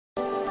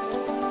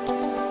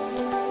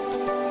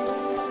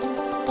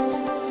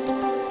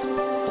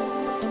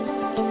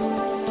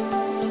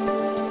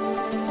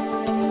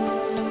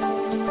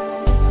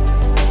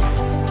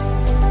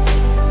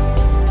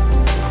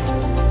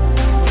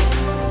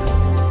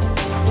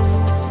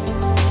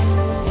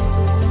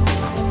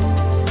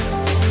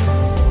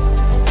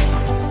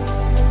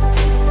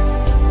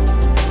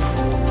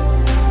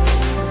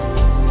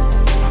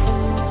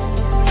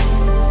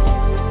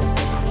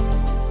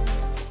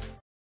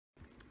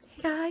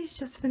guys,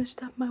 just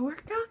finished up my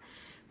workout.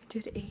 I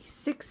did a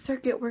 6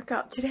 circuit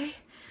workout today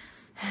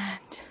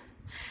and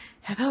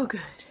it felt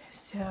good.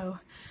 So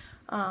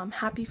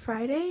happy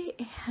Friday.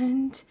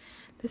 And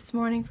this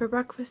morning for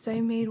breakfast I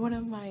made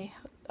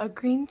a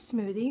green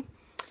smoothie.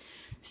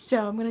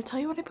 So I'm going to tell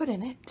you what I put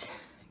in it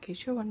in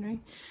case you're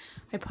wondering.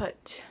 I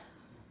put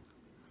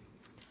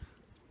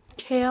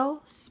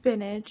kale,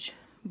 spinach,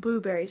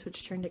 blueberries,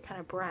 which turned it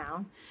kind of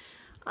brown.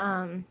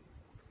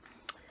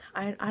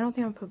 I don't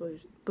think I'm gonna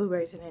put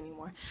blueberries in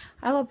anymore.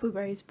 I love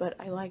blueberries, but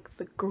I like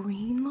the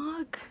green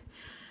look.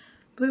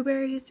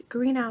 Blueberries,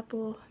 green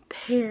apple,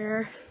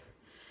 pear,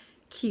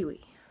 kiwi,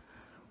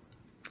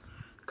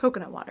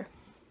 coconut water.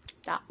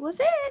 That was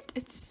it.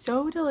 It's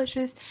so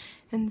delicious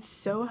and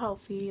so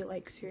healthy.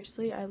 Like,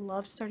 seriously, I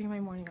love starting my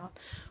morning off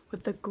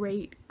with the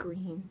great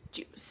green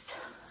juice.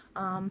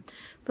 For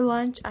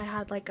lunch, I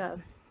had like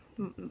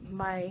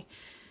my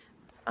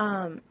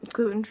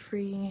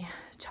gluten-free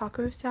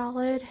taco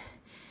salad,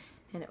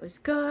 and it was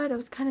good. It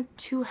was kind of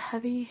too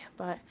heavy,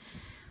 but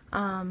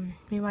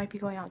we might be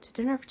going out to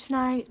dinner for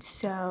tonight,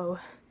 so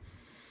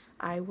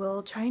I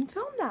will try and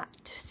film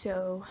that.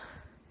 So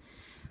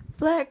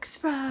Flex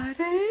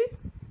Friday.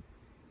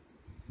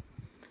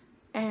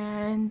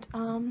 And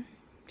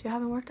if you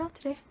haven't worked out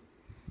today,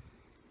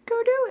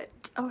 go do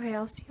it. Okay,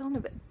 I'll see you in a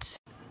bit.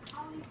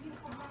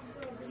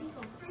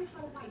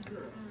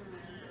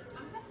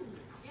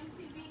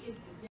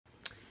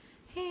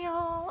 Hey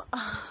y'all,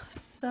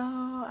 so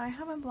I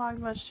haven't vlogged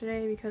much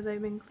today because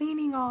I've been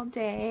cleaning all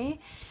day,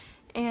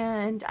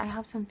 and I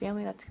have some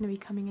family that's going to be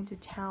coming into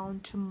town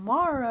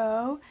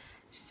tomorrow,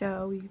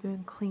 so we've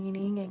been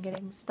cleaning and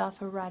getting stuff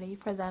ready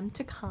for them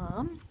to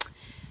come.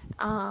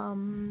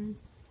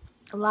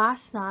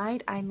 Last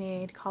night I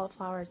made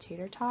cauliflower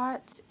tater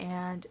tots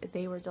and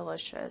they were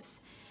delicious.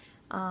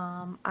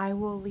 I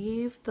will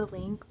leave the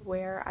link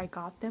where I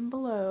got them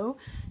below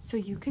so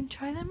you can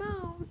try them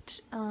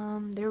out.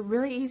 They're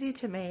really easy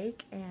to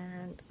make,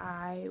 and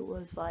I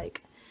was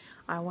like,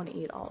 I want to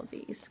eat all of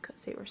these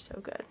because they were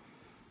so good.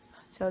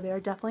 So they're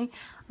definitely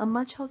a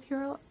much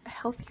healthier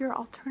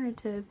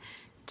alternative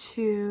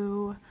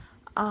to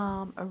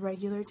a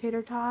regular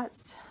tater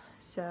tots.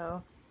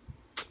 So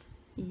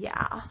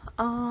yeah,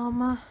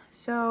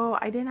 so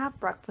I didn't have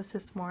breakfast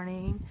this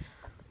morning.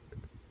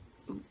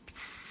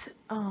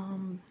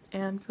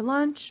 And for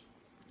lunch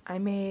I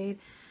made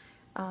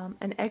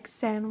an egg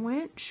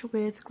sandwich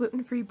with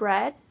gluten-free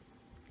bread,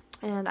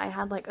 and I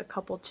had like a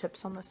couple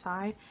chips on the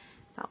side.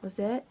 That was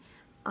it.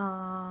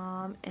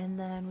 And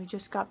then we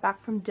just got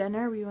back from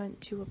dinner. We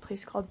went to a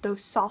place called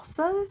Dos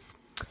Salsas,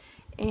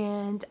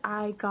 and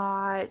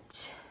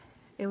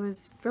it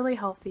was really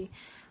healthy,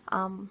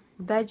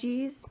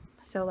 veggies,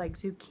 so like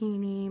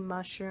zucchini,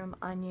 mushroom,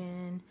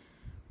 onion,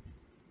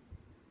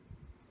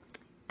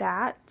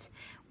 that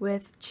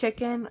with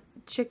chicken,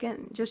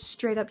 just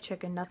straight up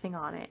chicken, nothing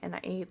on it. And I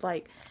ate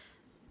like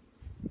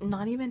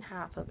not even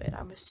half of it.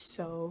 I was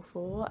so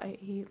full. I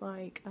ate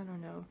like, I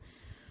don't know.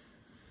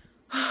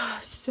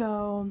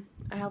 So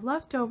I have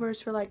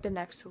leftovers for like the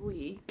next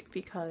week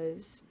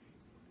because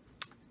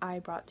I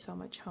brought so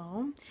much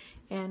home.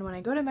 And when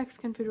I go to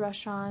Mexican food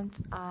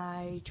restaurants,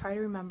 I try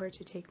to remember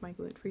to take my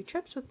gluten-free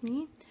chips with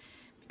me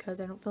because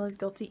I don't feel as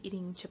guilty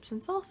eating chips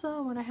and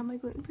salsa when I have my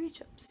gluten-free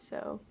chips.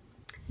 So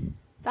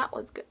that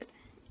was good.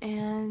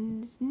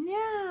 And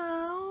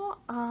now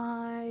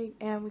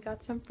we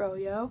got some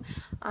froyo.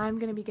 I'm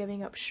gonna be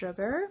giving up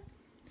sugar.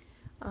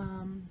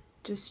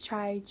 Just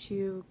try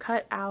to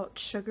cut out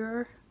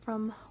sugar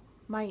from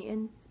my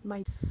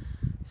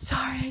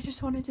Sorry, I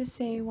just wanted to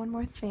say one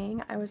more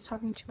thing. I was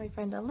talking to my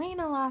friend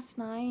Elena last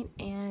night,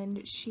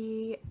 and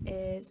she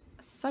is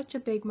such a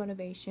big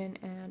motivation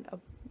and a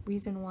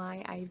reason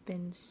why I've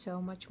been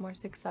so much more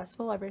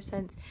successful ever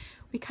since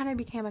we kind of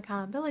became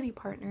accountability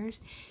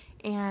partners.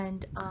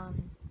 And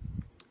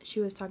she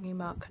was talking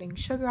about cutting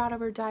sugar out of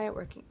her diet,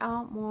 working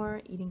out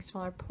more, eating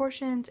smaller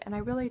portions, and I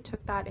really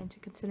took that into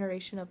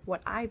consideration of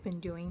what I've been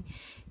doing.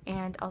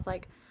 And I was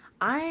like,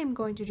 I am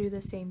going to do the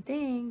same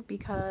thing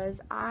because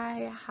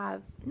I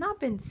have not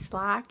been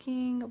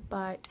slacking,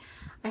 but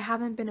I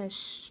haven't been as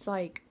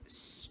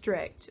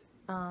strict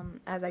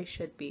as I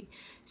should be.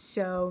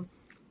 So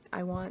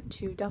I want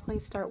to definitely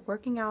start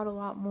working out a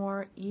lot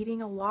more,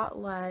 eating a lot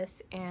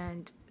less,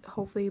 and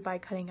hopefully by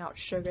cutting out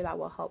sugar that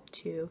will help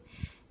too.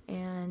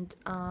 And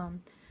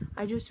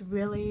I just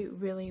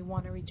really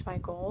want to reach my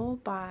goal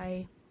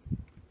by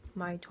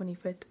my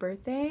 25th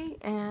birthday,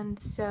 and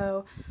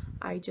so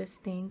I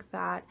just think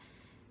that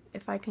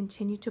if I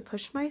continue to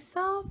push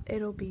myself,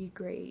 it'll be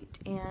great,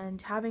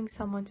 and having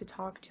someone to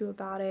talk to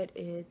about it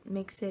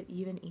makes it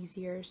even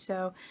easier.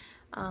 So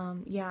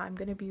yeah, I'm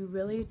gonna be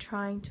really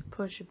trying to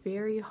push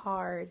very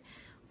hard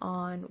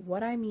on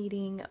what I'm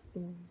eating,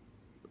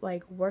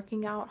 like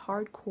working out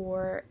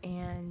hardcore,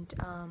 and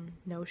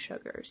no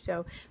sugar.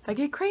 So if I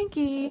get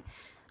cranky,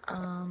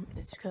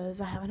 it's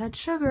because I haven't had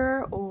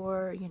sugar,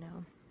 or you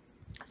know.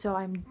 So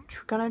I'm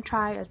gonna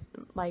try,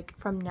 like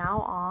from now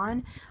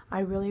on,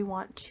 I really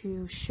want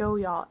to show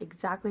y'all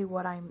exactly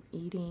what I'm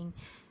eating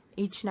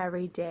each and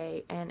every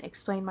day and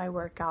explain my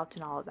workouts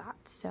and all of that.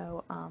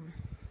 So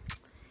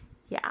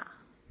yeah,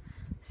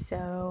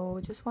 so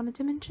just wanted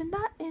to mention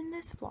that in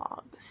this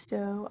vlog.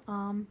 So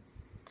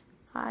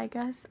I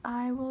guess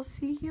I will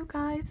see you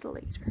guys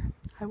later.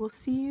 I will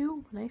see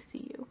you when I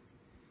see you.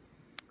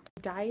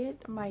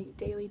 Diet, my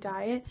daily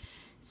diet.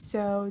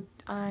 So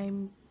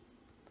I'm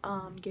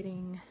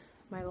getting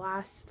my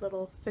last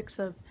little fix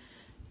of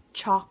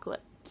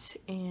chocolate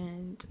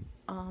and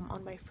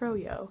on my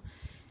froyo,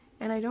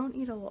 and I don't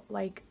eat a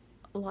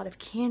lot of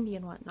candy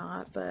and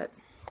whatnot, but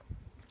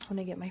when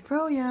I get my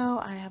froyo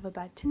I have a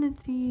bad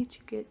tendency to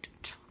get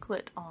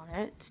chocolate on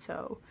it.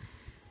 So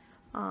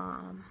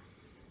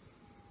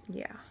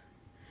yeah,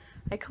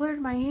 I colored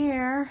my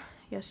hair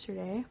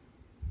yesterday.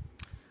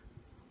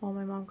 Well,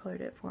 my mom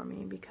colored it for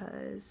me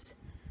because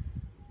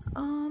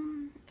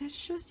it's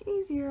just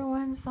easier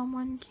when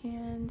someone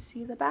can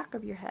see the back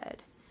of your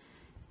head.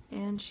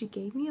 And she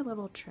gave me a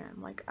little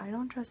trim. Like, I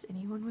don't trust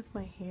anyone with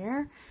my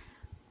hair,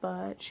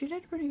 but she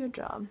did a pretty good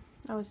job.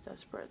 I was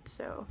desperate,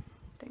 so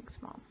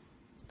thanks, Mom.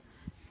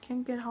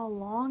 Can't get how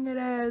long it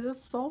is.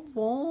 It's so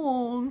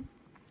long.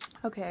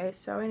 Okay,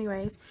 so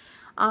anyways,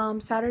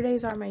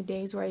 Saturdays are my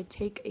days where I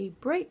take a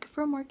break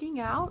from working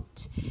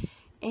out,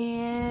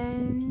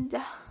 and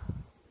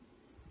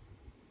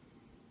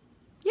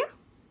yeah,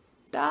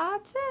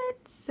 that's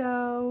it.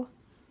 So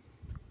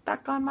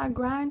back on my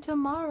grind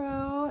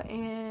tomorrow,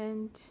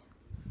 and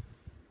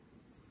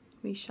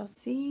we shall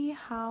see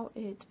how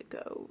it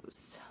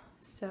goes.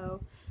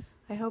 So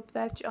I hope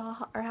that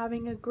y'all are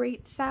having a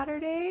great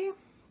Saturday.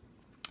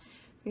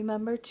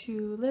 Remember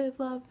to live,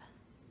 love,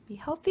 be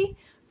healthy.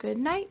 Good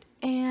night,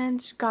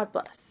 and God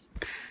bless.